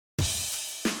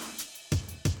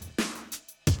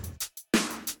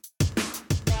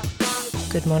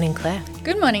Good morning, Claire.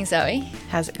 Good morning, Zoe.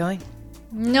 How's it going?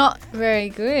 Not very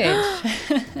good.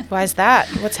 Why is that?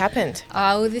 What's happened?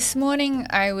 Well, this morning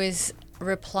I was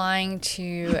replying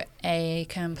to a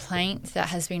complaint that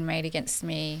has been made against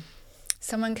me.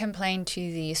 Someone complained to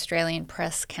the Australian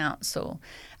Press Council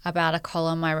about a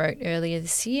column I wrote earlier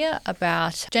this year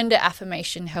about gender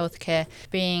affirmation healthcare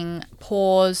being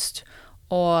paused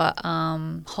or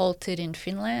halted in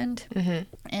Finland. Mm-hmm.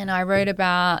 And I wrote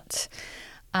about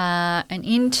an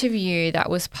interview that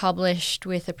was published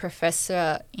with a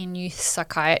professor in youth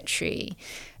psychiatry.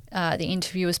 The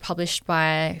interview was published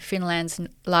by Finland's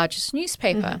largest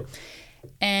newspaper. Mm-hmm.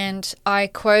 And I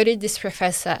quoted this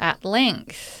professor at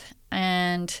length.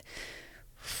 And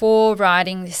for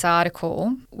writing this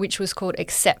article, which was called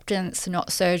Acceptance,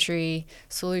 Not Surgery,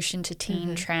 Solution to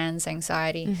Teen Trans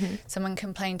Anxiety, someone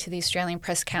complained to the Australian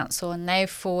Press Council and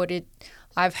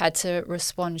I've had to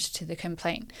respond to the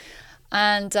complaint.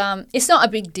 And it's not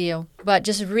a big deal, but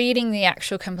just reading the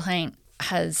actual complaint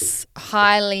has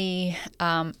highly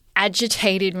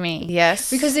agitated me. Yes.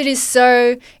 Because it is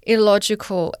so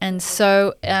illogical and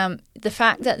so the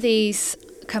fact that these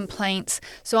complaints.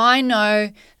 So I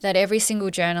know that every single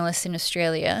journalist in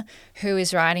Australia who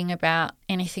is writing about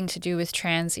anything to do with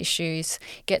trans issues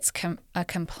gets a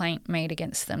complaint made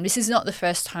against them. This is not the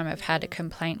first time I've had a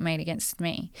complaint made against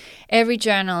me. Every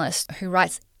journalist who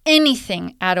writes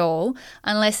anything at all,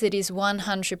 unless it is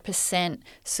 100%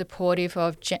 supportive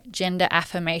of gender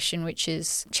affirmation, which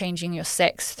is changing your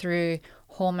sex through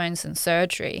hormones and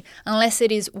surgery, unless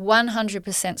it is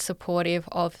 100% supportive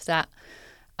of that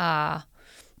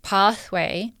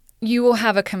pathway, you will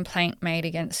have a complaint made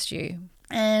against you.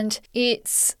 And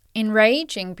it's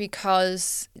enraging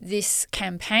because this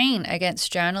campaign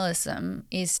against journalism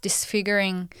is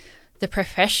disfiguring the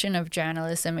profession of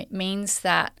journalism. It means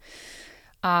that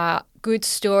good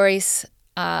stories,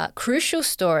 crucial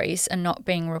stories are not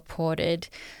being reported.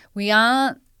 We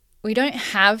don't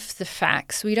have the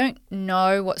facts. We don't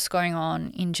know what's going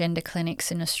on in gender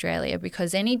clinics in Australia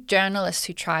because any journalist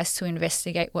who tries to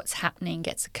investigate what's happening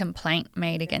gets a complaint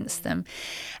made against them.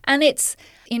 And it's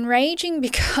enraging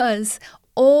because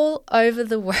all over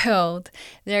the world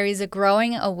there is a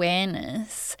growing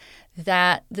awareness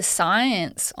that the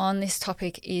science on this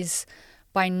topic is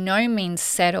by no means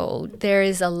settled. There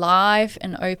is a live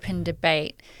and open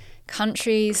debate.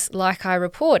 Countries like I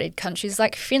reported, countries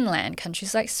like Finland,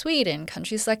 countries like Sweden,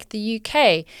 countries like the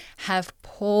UK have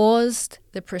paused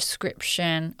the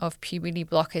prescription of puberty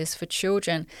blockers for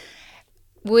children,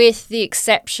 with the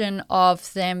exception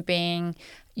of them being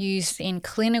used in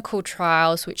clinical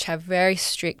trials which have very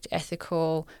strict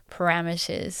ethical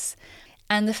parameters.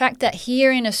 And the fact that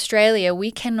here in Australia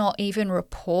we cannot even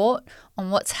report on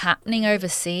what's happening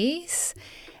overseas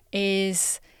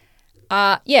is,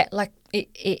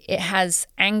 it has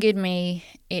angered me.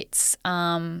 It's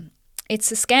a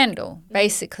scandal,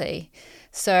 basically.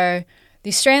 So the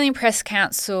Australian Press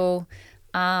Council,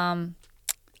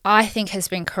 I think, has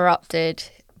been corrupted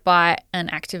by an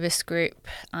activist group,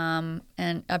 and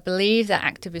I believe that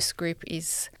activist group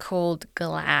is called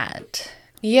GLAAD.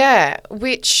 Yeah,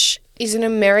 which is an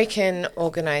American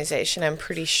organisation, I'm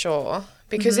pretty sure.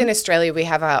 Because in Australia we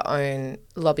have our own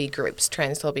lobby groups,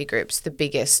 trans lobby groups, the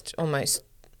biggest, almost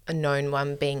a known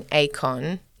one being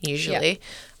ACON, usually,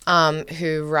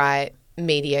 who write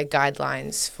media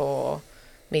guidelines for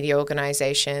media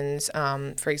organisations,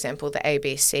 for example, the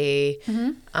ABC.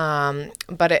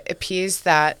 But it appears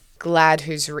that GLAAD,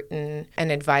 who's written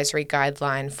an advisory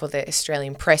guideline for the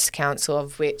Australian Press Council,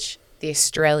 of which the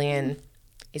Australian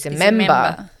is a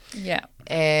member. Yeah.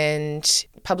 And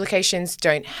publications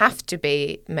don't have to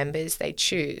be members, they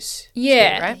choose.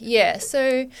 Yeah, right? Yeah.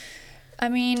 So, I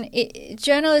mean,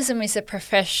 journalism is a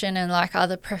profession, and like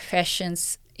other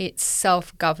professions, it's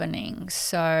self-governing.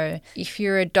 So if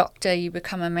you're a doctor, you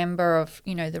become a member of,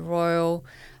 the Royal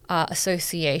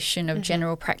Association of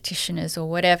General Practitioners or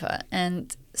whatever.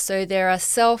 And so there are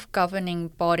self-governing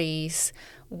bodies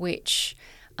which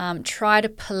try to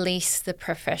police the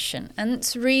profession. And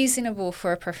it's reasonable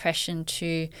for a profession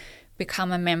to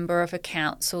become a member of a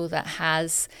council that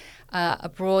has a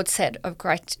broad set of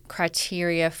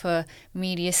criteria for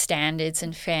media standards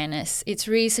and fairness. It's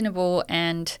reasonable,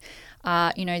 and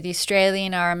the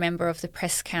Australian are a member of the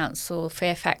Press Council,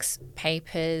 Fairfax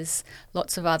Papers,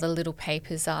 lots of other little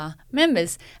papers are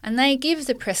members, and they give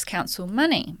the Press Council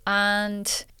money.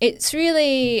 And it's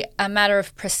really a matter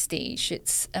of prestige.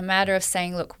 It's a matter of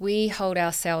saying, look, we hold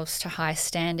ourselves to high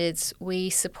standards. We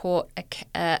support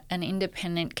an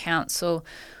independent council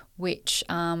which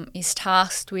is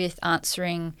tasked with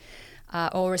answering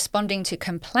or responding to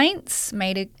complaints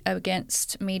made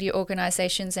against media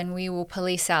organisations, and we will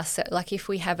police ourselves. Like if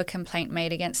we have a complaint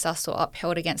made against us or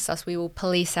upheld against us, we will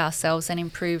police ourselves and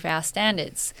improve our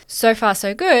standards. So far,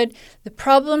 so good. The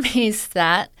problem is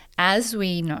that, as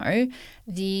we know,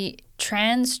 the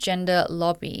transgender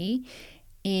lobby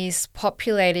is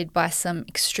populated by some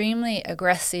extremely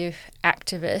aggressive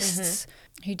activists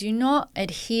who do not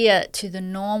adhere to the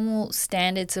normal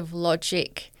standards of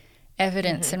logic,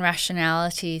 evidence and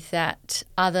rationality that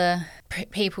other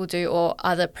people do or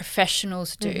other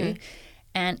professionals do.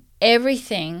 And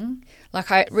everything,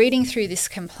 reading through this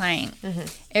complaint,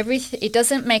 it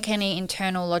doesn't make any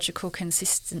internal logical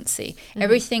consistency.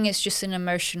 Everything is just an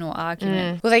emotional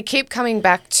argument. Well, they keep coming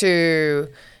back to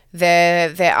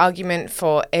their argument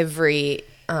for every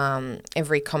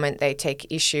comment they take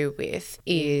issue with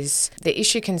is the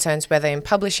issue concerns whether in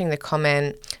publishing the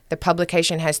comment, the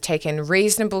publication has taken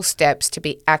reasonable steps to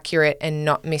be accurate and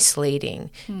not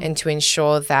misleading, and to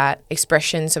ensure that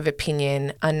expressions of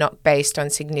opinion are not based on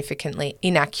significantly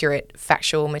inaccurate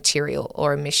factual material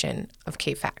or omission of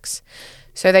key facts.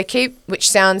 So they keep,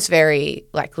 which sounds very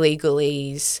like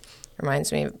legalese,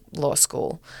 reminds me of law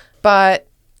school, but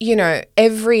you know,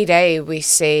 every day we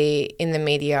see in the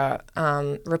media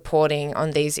reporting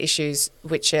on these issues,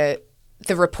 which are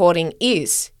the reporting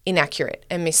is inaccurate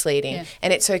and misleading. Yeah.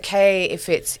 And it's okay if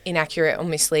it's inaccurate or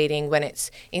misleading when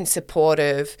it's in support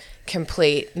of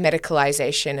complete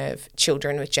medicalisation of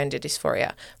children with gender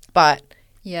dysphoria. But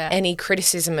any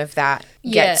criticism of that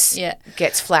gets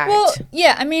flagged. Well,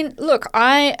 yeah, I mean, look,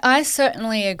 I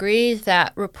certainly agree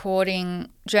that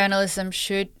reporting journalism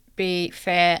should be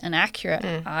fair and accurate.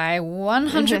 I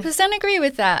 100% agree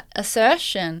with that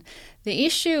assertion. The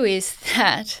issue is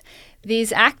that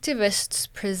these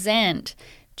activists present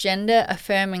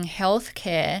gender-affirming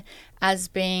healthcare as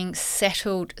being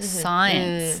settled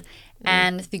science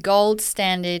and the gold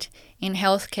standard in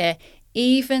healthcare,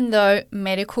 even though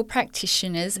medical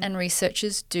practitioners and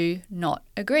researchers do not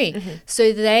agree.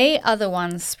 So they are the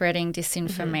ones spreading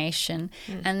disinformation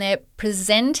and they're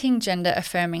presenting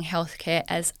gender-affirming healthcare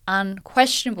as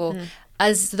unquestionable,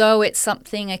 as though it's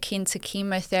something akin to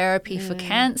chemotherapy for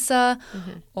cancer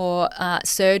or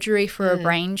surgery for a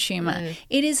brain tumour.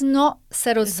 It is not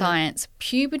settled science.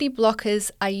 Puberty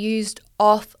blockers are used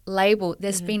off-label.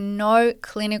 There's been no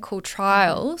clinical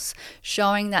trials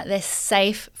showing that they're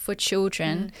safe for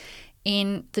children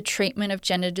in the treatment of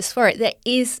gender dysphoria. There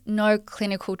is no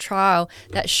clinical trial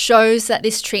that shows that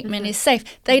this treatment is safe.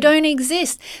 They don't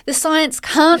exist. The science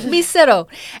can't be settled.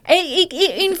 It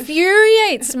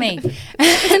infuriates me.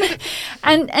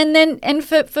 and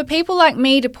for people like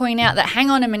me to point out that,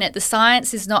 hang on a minute, the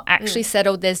science is not actually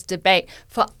settled, there's debate.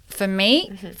 For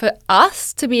me, for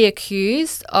us to be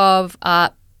accused of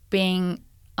being,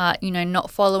 not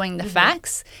following the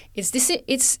facts, it's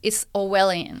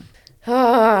Orwellian.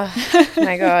 Oh,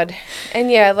 my God.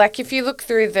 And yeah, like if you look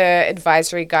through the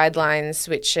advisory guidelines,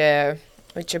 which are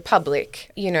public,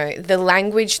 you know, the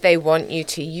language they want you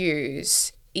to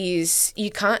use is you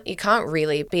can't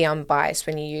really be unbiased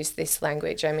when you use this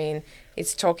language. I mean,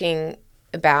 it's talking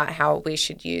about how we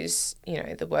should use,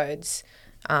 the words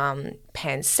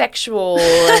pansexual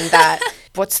and that,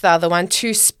 what's the other one?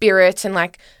 Two-spirit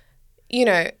and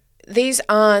these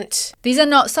are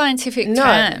not scientific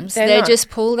terms. They're not. Just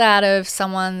pulled out of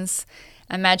someone's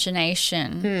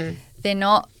imagination. They're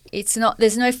not,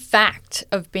 there's no fact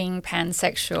of being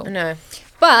pansexual. No.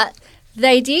 But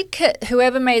they did,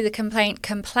 whoever made the complaint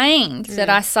complained that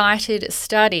I cited a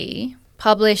study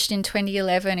published in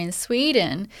 2011 in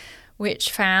Sweden,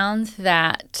 which found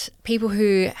that people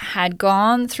who had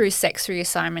gone through sex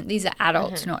reassignment, these are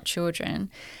adults, not children,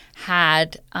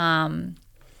 had,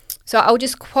 so I'll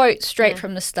just quote straight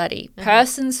from the study.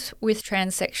 Persons with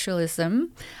transsexualism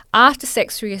after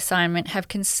sex reassignment have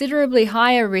considerably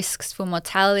higher risks for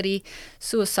mortality,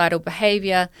 suicidal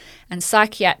behaviour and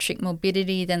psychiatric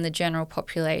morbidity than the general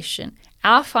population.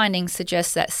 Our findings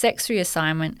suggest that sex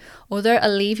reassignment, although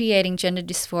alleviating gender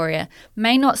dysphoria,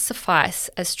 may not suffice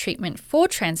as treatment for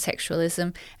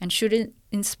transsexualism and should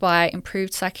inspire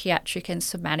improved psychiatric and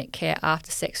somatic care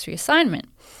after sex reassignment.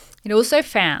 It also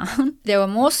found there were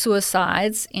more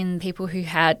suicides in people who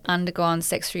had undergone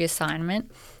sex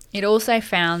reassignment. It also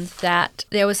found that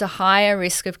there was a higher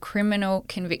risk of criminal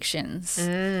convictions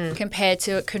compared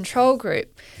to a control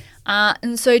group.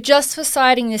 And so just for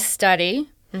citing this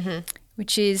study,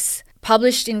 which is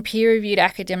published in peer-reviewed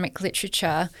academic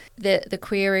literature, the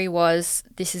query was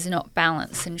this is not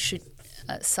balanced and should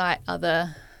cite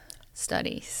other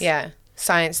studies. Yeah.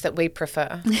 Science that we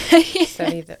prefer.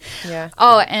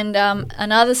 Oh, and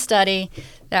another study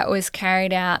that was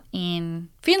carried out in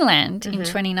Finland in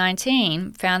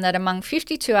 2019 found that among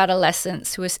 52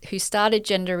 adolescents who started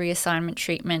gender reassignment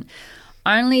treatment,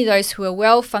 only those who were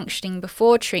well functioning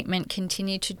before treatment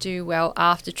continued to do well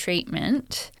after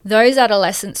treatment. Those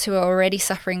adolescents who are already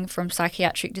suffering from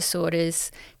psychiatric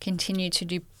disorders continued to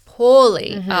do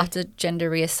poorly after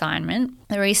gender reassignment.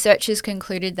 The researchers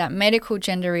concluded that medical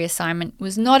gender reassignment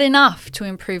was not enough to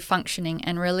improve functioning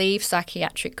and relieve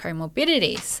psychiatric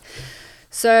comorbidities.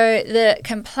 So the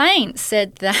complaint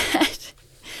said that,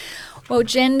 well,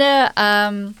 gender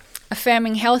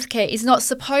affirming healthcare is not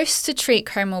supposed to treat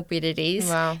comorbidities.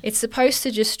 Wow. It's supposed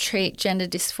to just treat gender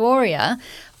dysphoria.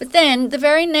 But then the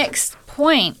very next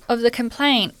point of the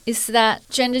complaint is that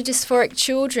gender dysphoric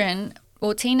children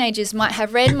or teenagers might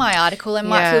have read my article and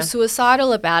might feel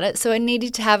suicidal about it, so it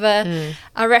needed to have a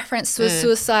reference to a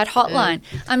suicide hotline.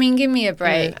 I mean, give me a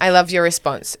break. I love your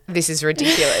response. This is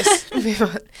ridiculous. Give me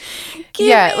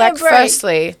a break.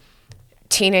 Firstly,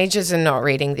 teenagers are not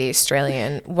reading The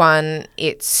Australian. One,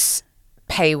 it's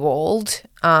paywalled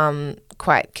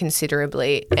quite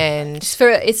considerably, and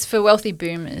it's for wealthy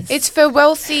boomers. It's for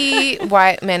wealthy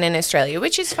white men in Australia,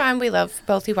 which is fine. We love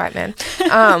wealthy white men.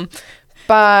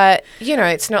 But, you know,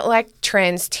 it's not like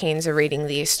trans teens are reading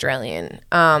The Australian.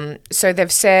 So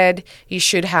they've said you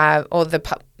should have, or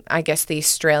the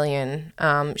Australian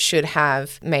should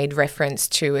have made reference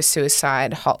to a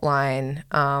suicide hotline,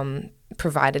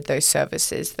 provided those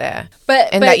services there.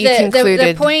 But that you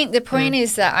concluded. The point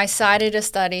is that I cited a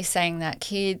study saying that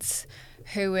kids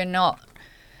who were not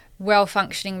well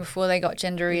functioning before they got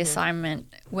gender reassignment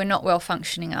were not well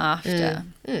functioning after.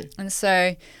 And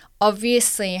so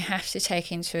obviously you have to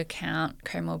take into account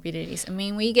comorbidities. I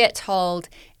mean, we get told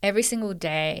every single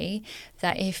day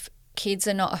that if kids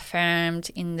are not affirmed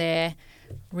in their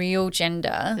real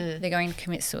gender, they're going to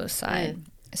commit suicide.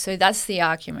 So that's the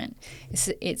argument.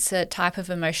 It's a type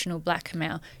of emotional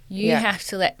blackmail. You have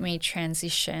to let me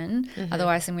transition,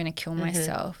 otherwise I'm going to kill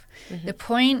myself. The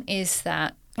point is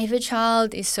that if a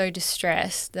child is so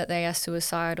distressed that they are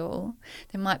suicidal,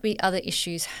 there might be other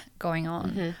issues going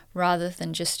on rather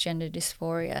than just gender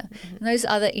dysphoria. And those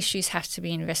other issues have to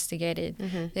be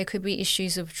investigated. There could be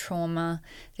issues of trauma.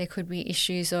 There could be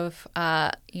issues of,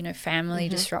 family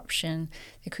disruption.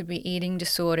 There could be eating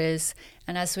disorders.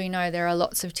 And as we know, there are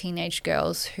lots of teenage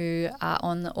girls who are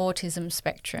on the autism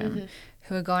spectrum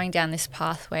who are going down this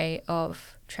pathway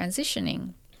of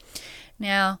transitioning.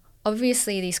 Now,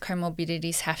 obviously, these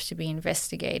comorbidities have to be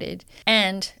investigated,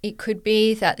 and it could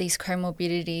be that these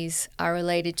comorbidities are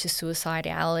related to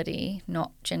suicidality,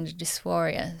 not gender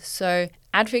dysphoria. So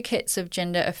advocates of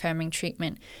gender-affirming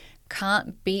treatment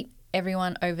can't beat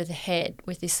everyone over the head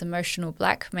with this emotional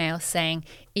blackmail saying,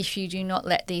 if you do not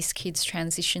let these kids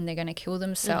transition, they're going to kill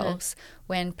themselves,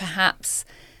 when perhaps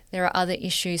there are other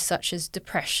issues such as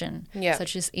depression,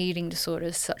 such as eating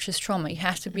disorders, such as trauma. You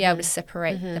have to be able to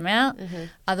separate them out.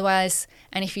 Otherwise,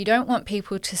 and if you don't want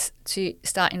people to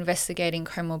start investigating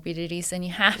comorbidities, then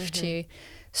you have to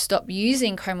stop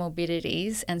using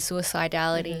comorbidities and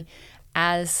suicidality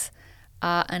as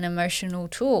an emotional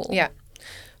tool. Yeah.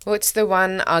 Well, it's the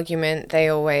one argument they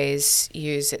always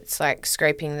use. It's like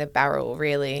scraping the barrel,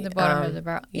 really. The bottom of the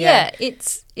barrel. Yeah,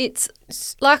 it's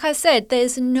like I said,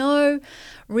 there's no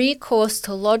recourse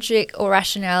to logic or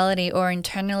rationality or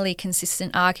internally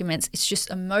consistent arguments. It's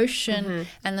just emotion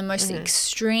and the most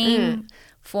extreme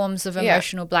forms of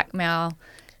emotional blackmail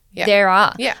there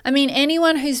are. Yeah. I mean,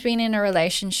 anyone who's been in a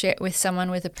relationship with someone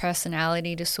with a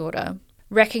personality disorder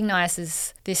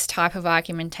recognizes this type of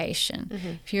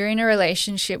argumentation. If you're in a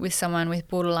relationship with someone with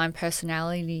borderline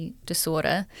personality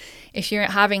disorder, if you're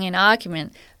having an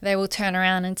argument, they will turn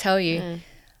around and tell you,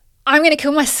 I'm going to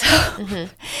kill myself.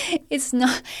 It's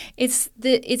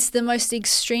the most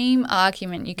extreme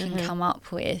argument you can come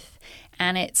up with,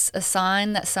 and it's a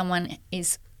sign that someone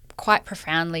is quite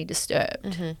profoundly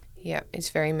disturbed. Yeah, it's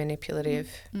very manipulative.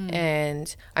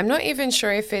 And I'm not even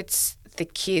sure if it's the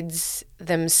kids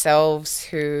themselves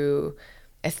who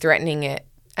are threatening it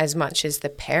as much as the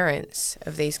parents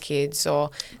of these kids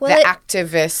or the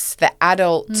activists, the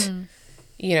adult,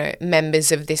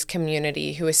 members of this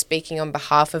community who are speaking on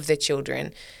behalf of the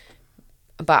children.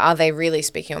 But are they really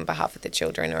speaking on behalf of the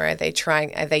children, or are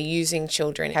they using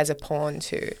children as a pawn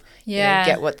to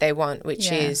get what they want, which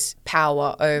is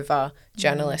power over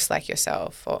journalists like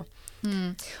yourself or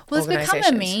Well, it's become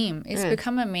a meme. It's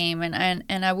become a meme,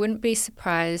 and I wouldn't be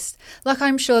surprised. Like,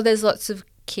 I'm sure there's lots of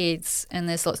kids and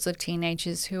there's lots of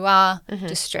teenagers who are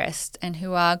distressed and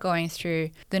who are going through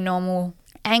the normal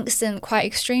angst and quite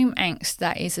extreme angst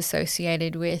that is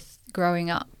associated with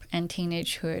growing up and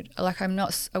teenagehood. Like I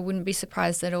wouldn't be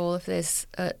surprised at all if there's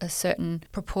a certain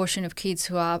proportion of kids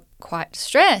who are quite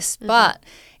stressed, but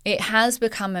it has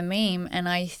become a meme, and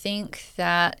I think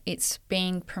that it's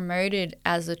being promoted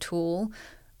as a tool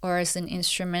or as an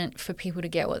instrument for people to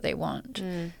get what they want.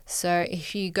 So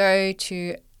if you go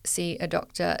to see a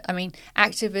doctor, I mean,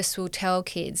 activists will tell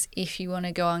kids if you want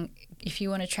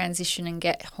to transition and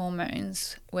get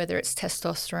hormones, whether it's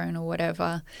testosterone or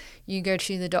whatever, you go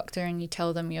to the doctor and you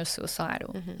tell them you're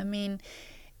suicidal. I mean,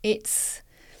 it's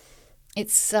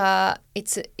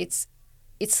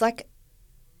like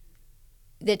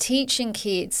they're teaching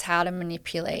kids how to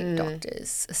manipulate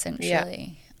doctors,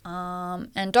 essentially.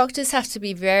 And doctors have to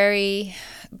be very,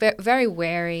 very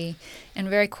wary and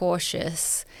very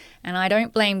cautious. And I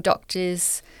don't blame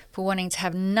doctors for wanting to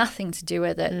have nothing to do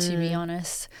with it, to be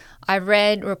honest. I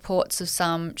read reports of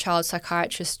some child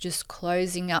psychiatrists just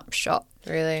closing up shop.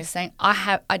 Really? Saying,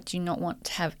 I do not want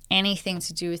to have anything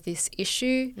to do with this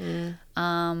issue.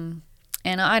 And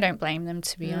I don't blame them,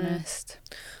 to be honest.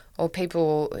 Or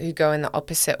people who go in the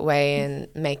opposite way and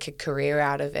make a career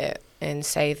out of it and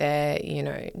say they're,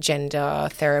 gender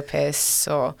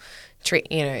therapists or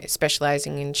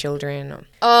specializing in children.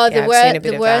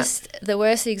 The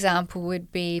worst example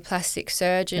would be plastic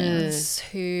surgeons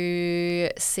who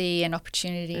see an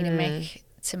opportunity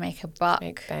to make a buck.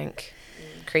 Make bank.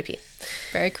 Creepy.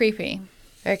 Very creepy.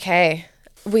 Okay.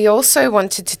 We also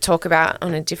wanted to talk about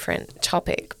on a different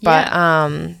topic, but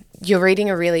you're reading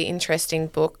a really interesting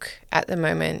book at the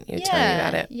moment. You're telling me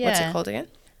about it. Yeah. What's it called again?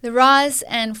 The Rise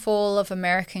and Fall of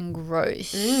American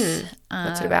Growth.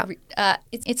 What's it about?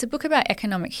 It's a book about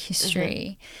economic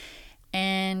history.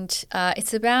 And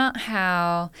it's about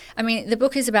how, the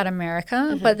book is about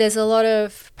America, but there's a lot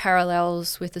of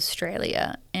parallels with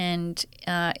Australia. And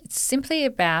it's simply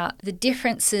about the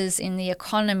differences in the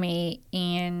economy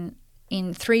in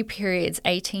three periods,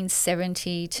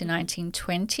 1870 to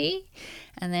 1920,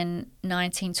 and then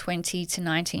 1920 to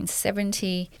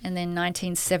 1970, and then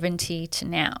 1970 to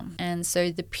now. And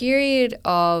so the period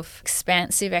of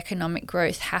expansive economic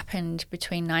growth happened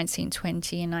between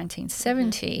 1920 and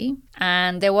 1970,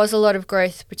 and there was a lot of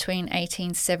growth between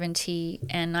 1870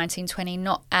 and 1920,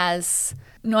 not as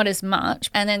much.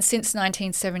 And then since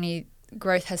 1970,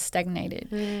 growth has stagnated.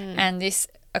 And this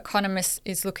economist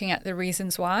is looking at the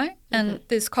reasons why, and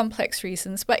there's complex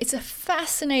reasons, but it's a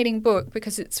fascinating book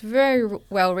because it's very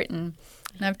well written.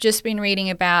 And I've just been reading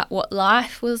about what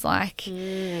life was like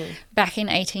back in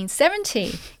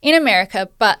 1870 in America,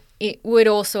 but it would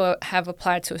also have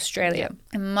applied to Australia.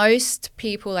 And most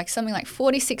people, something like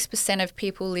 46% of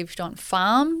people lived on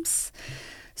farms.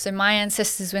 So my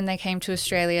ancestors, when they came to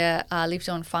Australia, lived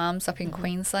on farms up in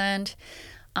Queensland.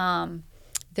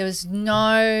 There was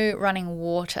no running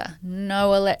water,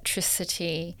 no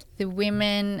electricity. The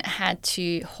women had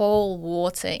to haul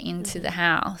water into the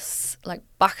house, like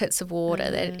buckets of water.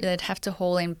 They'd have to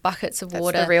haul in buckets of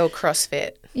water. That's the real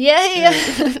CrossFit. Yeah.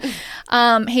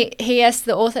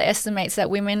 The author estimates that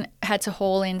women had to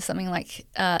haul in something like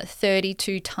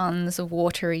 32 tons of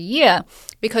water a year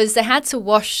because they had to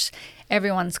wash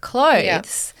everyone's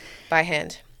clothes. By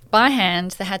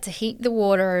hand. They had to heat the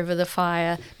water over the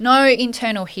fire. No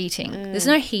internal heating. There's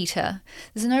no heater.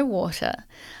 There's no water.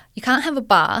 You can't have a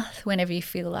bath whenever you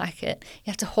feel like it. You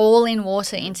have to haul in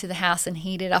water into the house and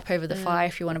heat it up over the fire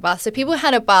if you want a bath. So people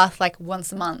had a bath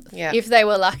once a month if they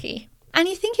were lucky. And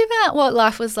you think about what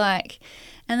life was like.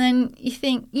 And then you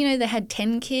think, they had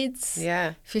 10 kids,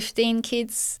 15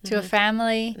 kids to a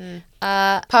family.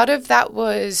 Part of that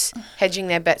was hedging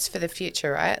their bets for the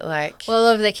future, right? Well, a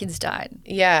lot of their kids died.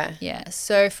 Yeah. Yeah.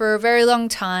 So for a very long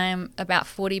time, about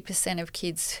 40% of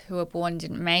kids who were born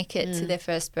didn't make it to their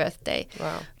first birthday,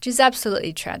 which is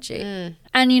absolutely tragic.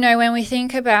 And, when we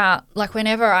think about,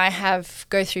 whenever I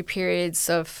go through periods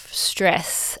of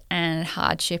stress and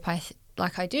hardship, I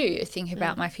do think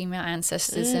about my female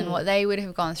ancestors and what they would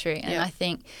have gone through. And I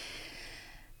think,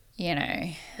 you're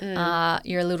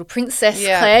a little princess,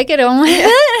 Claire, get on with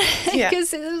it.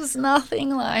 Because it was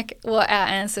nothing like what our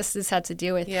ancestors had to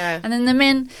deal with. And then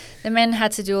the men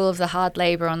had to do all of the hard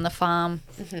labor on the farm,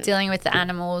 dealing with the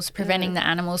animals, preventing the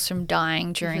animals from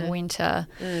dying during winter.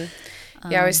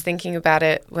 I was thinking about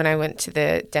it when I went to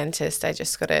the dentist. I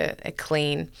just got a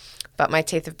clean, but my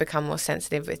teeth have become more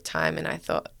sensitive with time, and I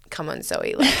thought, come on,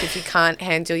 Zoe, if you can't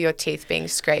handle your teeth being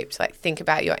scraped, think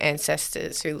about your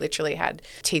ancestors who literally had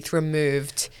teeth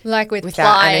removed without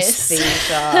pliers.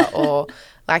 anesthesia or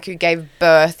who gave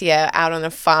birth, out on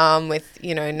a farm with,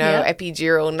 no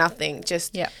epidural, nothing,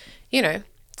 just,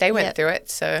 they went through it.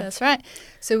 So that's right.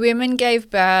 So women gave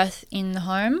birth in the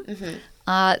home.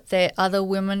 The other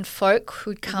women folk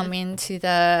would come into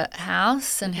the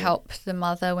house and help the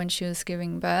mother when she was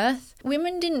giving birth.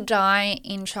 Women didn't die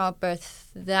in childbirth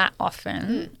that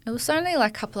often. It was only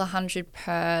like a couple of hundred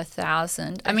per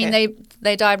 1,000. I mean,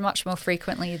 they died much more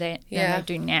frequently than they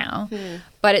do now.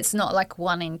 But it's not like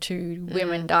 1 in 2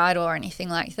 women died or anything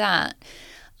like that.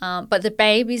 But the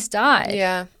babies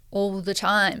died all the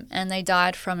time, and they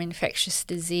died from infectious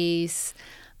disease.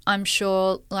 I'm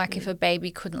sure, like, if a baby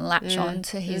couldn't latch on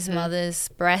to his mother's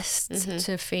breasts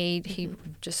to feed, he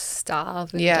would just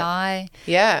starve and die.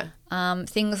 Yeah.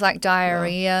 Things like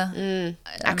diarrhea.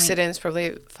 Accidents,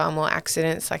 probably far more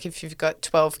accidents, like if you've got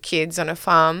 12 kids on a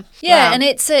farm. Yeah, Wow. and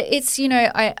it's you know,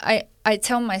 I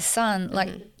tell my son,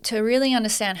 like, to really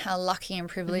understand how lucky and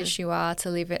privileged you are to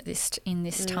live at in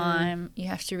this time, you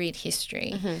have to read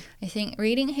history. I think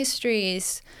reading history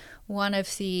is one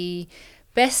of the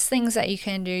best things that you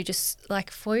can do, just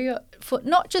like for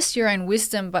not just your own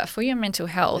wisdom, but for your mental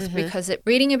health, because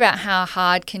reading about how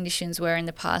hard conditions were in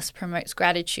the past promotes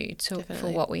gratitude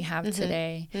for what we have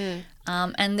today.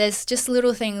 And there's just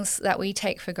little things that we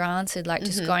take for granted, like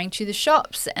just going to the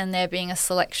shops and there being a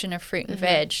selection of fruit and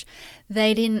veg.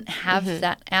 They didn't have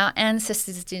that. Our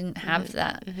ancestors didn't have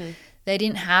that. They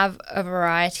didn't have a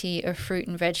variety of fruit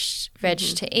and veg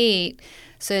to eat.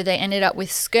 So they ended up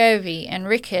with scurvy and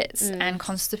rickets and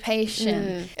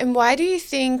constipation. And why do you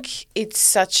think it's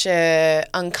such a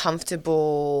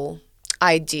uncomfortable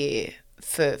idea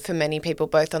for many people,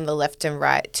 both on the left and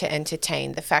right, to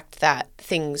entertain the fact that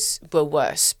things were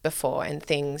worse before and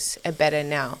things are better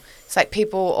now? It's like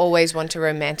people always want to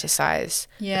romanticize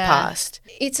the past.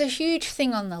 It's a huge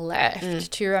thing on the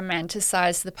left to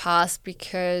romanticize the past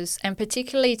and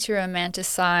particularly to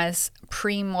romanticize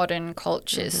pre-modern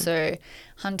cultures, so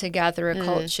hunter-gatherer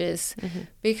cultures,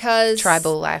 because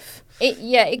Tribal life.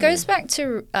 It goes back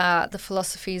to the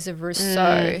philosophies of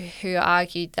Rousseau, who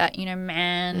argued that,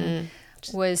 man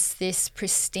was this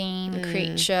pristine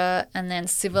creature, and then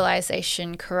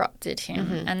civilization corrupted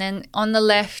him. And then on the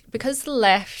left, because the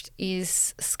left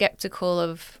is skeptical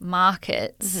of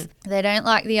markets, they don't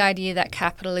like the idea that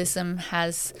capitalism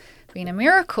has been a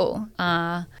miracle.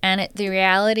 And the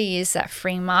reality is that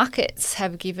free markets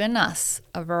have given us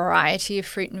a variety of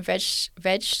fruit and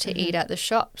veg to eat at the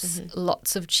shops,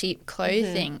 lots of cheap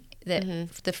clothing. That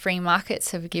the free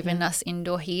markets have given us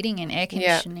indoor heating and air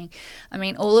conditioning. I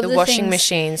mean, all of the washing things,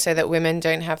 machine, so that women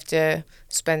don't have to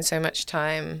spend so much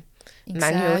time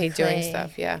manually doing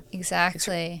stuff. Yeah,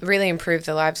 exactly. It's really improved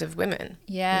the lives of women.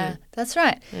 Yeah, that's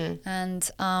right.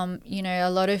 And a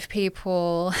lot of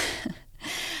people.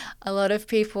 A lot of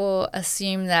people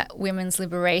assume that women's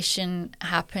liberation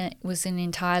was an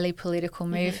entirely political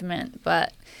movement,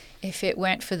 but if it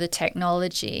weren't for the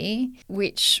technology,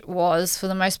 which was for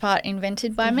the most part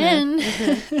invented by men,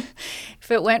 if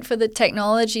it weren't for the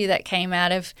technology that came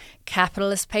out of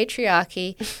capitalist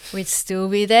patriarchy, we'd still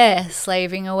be there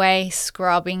slaving away,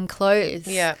 scrubbing clothes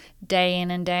day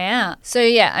in and day out. So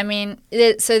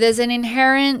there's an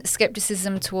inherent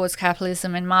skepticism towards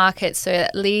capitalism and markets, so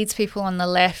it leads people on the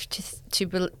left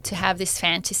to have this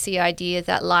fantasy idea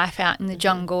that life out in the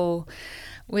jungle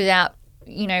without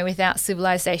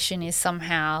civilization is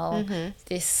somehow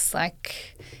this,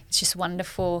 like, it's just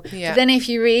wonderful. But then if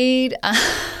you read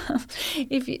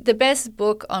the best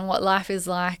book on what life is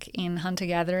like in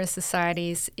hunter-gatherer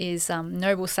societies is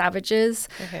Noble Savages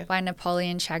by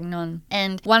Napoleon Chagnon.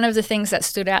 And one of the things that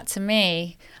stood out to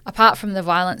me, apart from the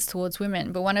violence towards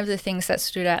women, but one of the things that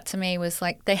stood out to me was,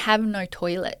 like, they have no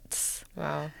toilets.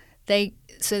 Wow.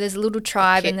 So there's a little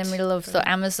tribe in the middle of the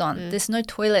Amazon. There's no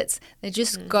toilets. They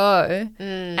just go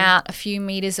out a few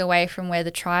meters away from where the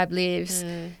tribe lives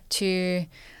to,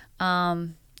 get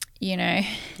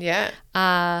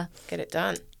it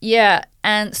done. Yeah,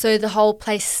 and so the whole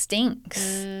place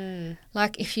stinks.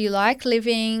 Like, if you like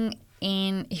living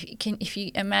if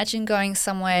you imagine going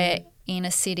somewhere in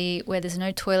a city where there's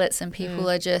no toilets and people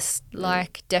are just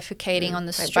like defecating on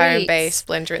the streets. Byron Bay,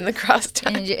 Splendor in the Grass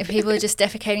time. And people are just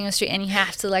defecating on the street, and you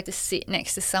have to like to sit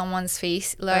next to someone's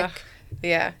feet. Like,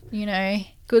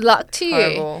 good luck to you.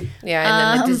 Horrible.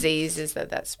 Yeah, and then the disease is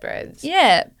that spreads.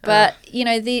 Yeah, but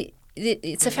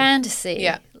it's a fantasy.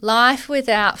 Yeah. Life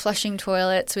without flushing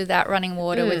toilets, without running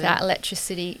water, without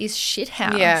electricity is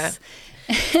shithouse. Yeah.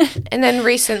 And then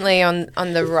recently on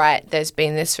the right, there's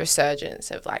been this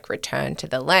resurgence of, like, return to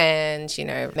the land,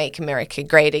 make America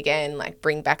great again, like,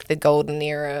 bring back the golden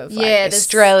era of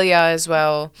Australia as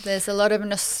well. There's a lot of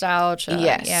nostalgia.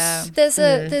 Yes. Yeah.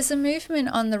 There's a movement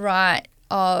on the right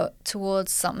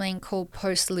towards something called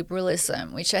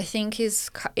post-liberalism, which I think it's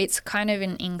kind of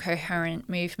an incoherent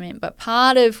movement. But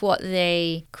part of what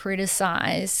they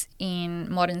criticize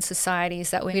in modern society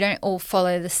is that we don't all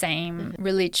follow the same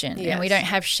religion and we don't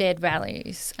have shared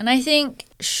values. And I think,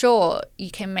 sure,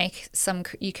 you can make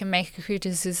a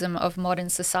criticism of modern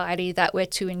society that we're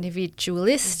too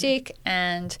individualistic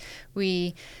and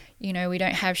we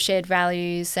don't have shared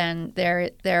values, and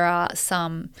there are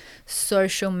some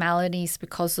social maladies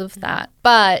because of that.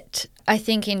 But I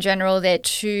think in general they're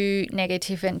too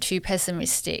negative and too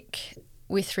pessimistic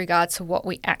with regard to what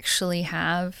we actually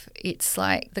have. It's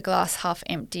like the glass half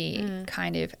empty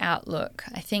kind of outlook.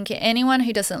 I think anyone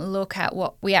who doesn't look at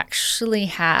what we actually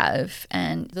have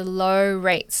and the low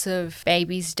rates of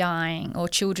babies dying or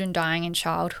children dying in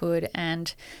childhood,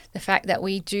 and the fact that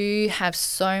we do have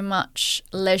so much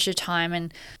leisure time,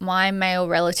 and my male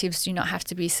relatives do not have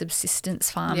to be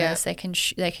subsistence farmers. They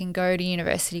can go to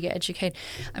university, get educated.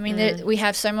 I mean, we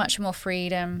have so much more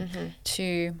freedom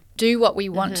to do what we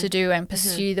want to do and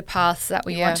pursue the paths that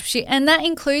we want to pursue. And that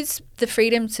includes the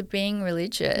freedom to being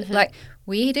religious. Like,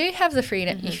 we do have the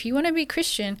freedom. If you want to be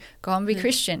Christian, go and be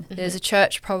Christian. There's a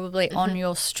church probably on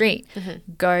your street.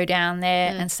 Go down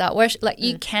there and start worship. Like,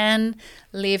 you can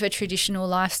live a traditional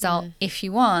lifestyle if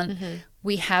you want.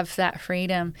 We have that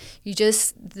freedom. You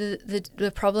just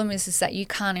the problem is that you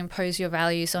can't impose your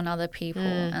values on other people,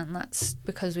 and that's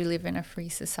because we live in a free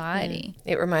society.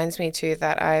 It reminds me too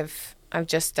that I've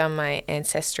just done my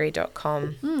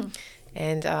Ancestry.com,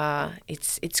 and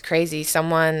it's crazy.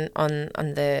 Someone on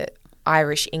the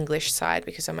Irish English side,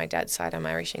 because on my dad's side I'm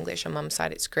Irish English, on mum's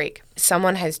side it's Greek.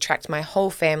 Someone has tracked my whole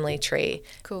family tree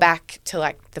back to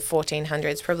like the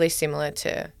 1400s, probably similar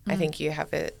to, I think you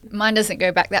have it. Mine doesn't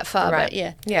go back that far, right. But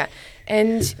yeah. Yeah.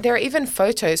 And there are even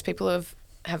photos, people have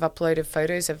uploaded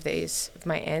photos of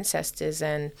my ancestors,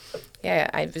 and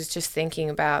I was just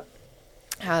thinking about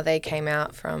how they came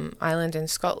out from Ireland and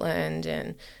Scotland,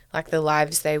 and like the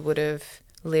lives they would have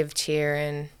lived here,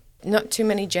 and not too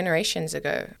many generations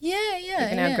ago.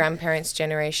 Even our grandparents'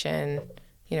 generation,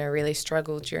 really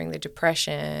struggled during the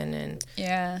Depression, and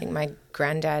I think my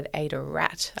granddad ate a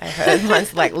rat. I heard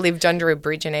once, like, lived under a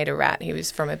bridge and ate a rat. He was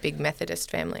from a big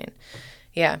Methodist family.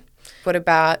 And what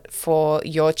about for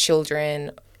your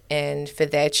children and for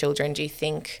their children? Do you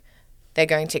think they're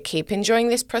going to keep enjoying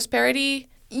this prosperity?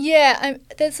 Yeah,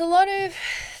 there's a lot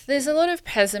of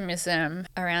pessimism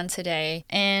around today,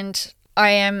 and I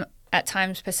am at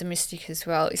times pessimistic as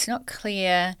well. It's not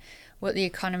clear what the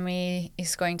economy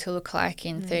is going to look like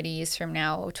in 30 years from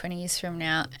now or 20 years from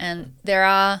now, and there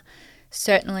are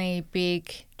certainly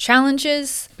big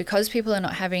challenges because people are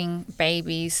not having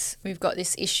babies. We've got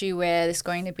this issue where there's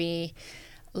going to be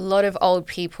a lot of old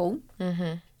people,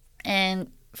 and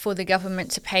for the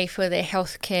government to pay for their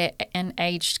health care and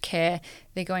aged care,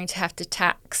 they're going to have to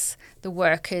tax the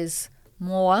workers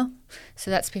more.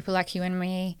 So that's people like you and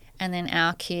me, and then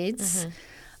our kids.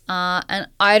 And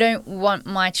I don't want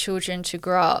my children to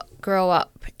grow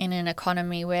up in an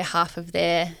economy where half of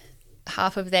their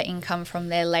income from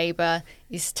their labour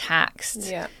is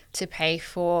taxed to pay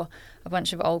for a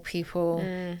bunch of old people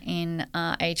in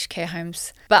aged care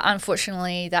homes. But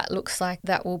unfortunately, that looks like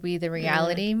that will be the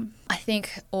reality. I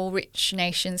think all rich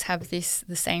nations have the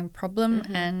same problem,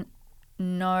 and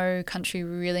no country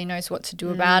really knows what to do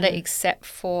about it except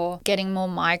for getting more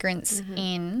immigrants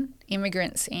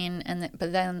in,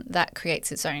 but then that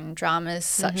creates its own dramas,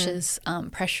 such as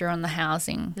pressure on the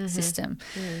housing system.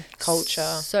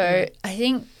 Culture. So I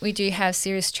think we do have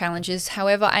serious challenges.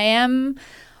 However, I am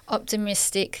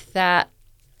optimistic that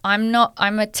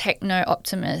I'm a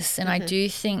techno-optimist, and I do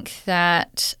think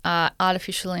that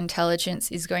artificial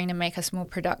intelligence is going to make us more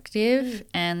productive,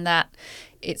 and that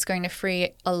it's going to free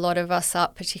a lot of us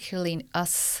up, particularly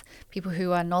us people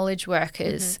who are knowledge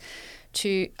workers,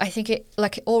 I think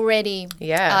already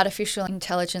artificial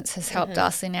intelligence has helped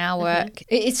us in our work.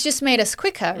 It's just made us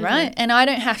quicker, right? And I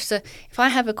don't have to, if I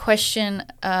have a question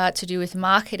to do with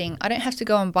marketing, I don't have to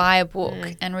go and buy a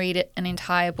book and read an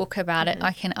entire book about it.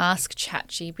 I can ask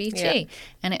ChatGPT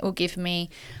and it will give me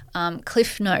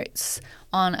cliff notes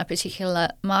on a particular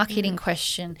marketing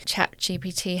question.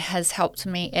 ChatGPT has helped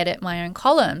me edit my own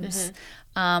columns.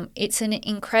 It's an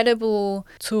incredible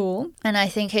tool, and I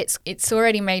think it's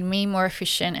already made me more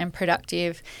efficient and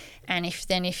productive. And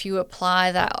if you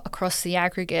apply that across the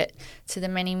aggregate to the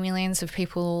many millions of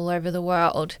people all over the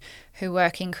world who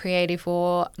work in creative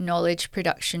or knowledge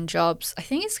production jobs, I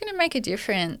think it's going to make a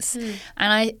difference.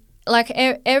 And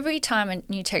every time a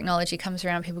new technology comes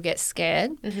around, people get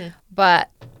scared, but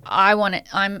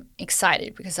I'm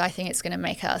excited because I think it's going to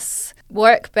make us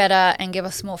work better and give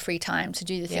us more free time to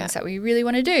do the things that we really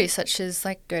want to do, such as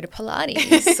like go to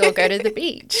Pilates or go to the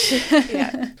beach.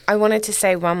 I wanted to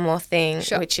say one more thing,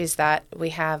 Sure. which is that we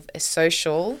have a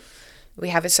social. We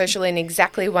have a social in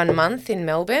exactly 1 month in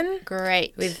Melbourne.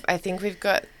 Great. I think we've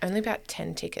got only about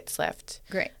 10 tickets left.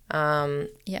 Great.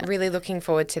 Really looking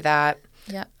forward to that.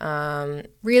 Yeah. Really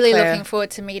Really looking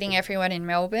forward to meeting everyone in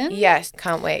Melbourne. Yes,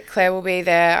 can't wait. Claire will be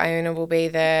there. Iona will be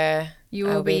there. You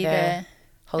will be there.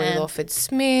 Holly And- Lawford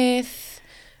Smith.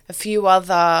 A few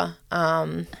other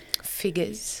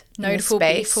figures. Notable in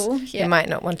the space. people. You might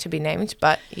not want to be named,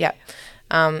 but yeah.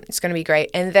 It's going to be great.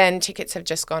 And then tickets have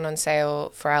just gone on sale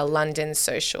for our London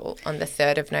social on the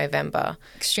 3rd of November.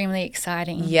 Extremely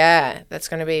exciting. Yeah, that's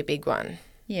going to be a big one.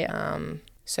 Yeah.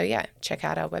 So, yeah, check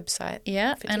out our website.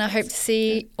 Yeah. for And I hope tickets. to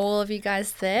see all of you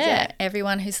guys there. Yeah.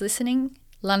 Everyone who's listening,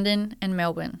 London and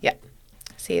Melbourne. Yeah.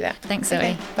 See you there. Thanks,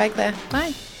 Zoe. Bye, Claire.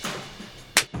 Bye.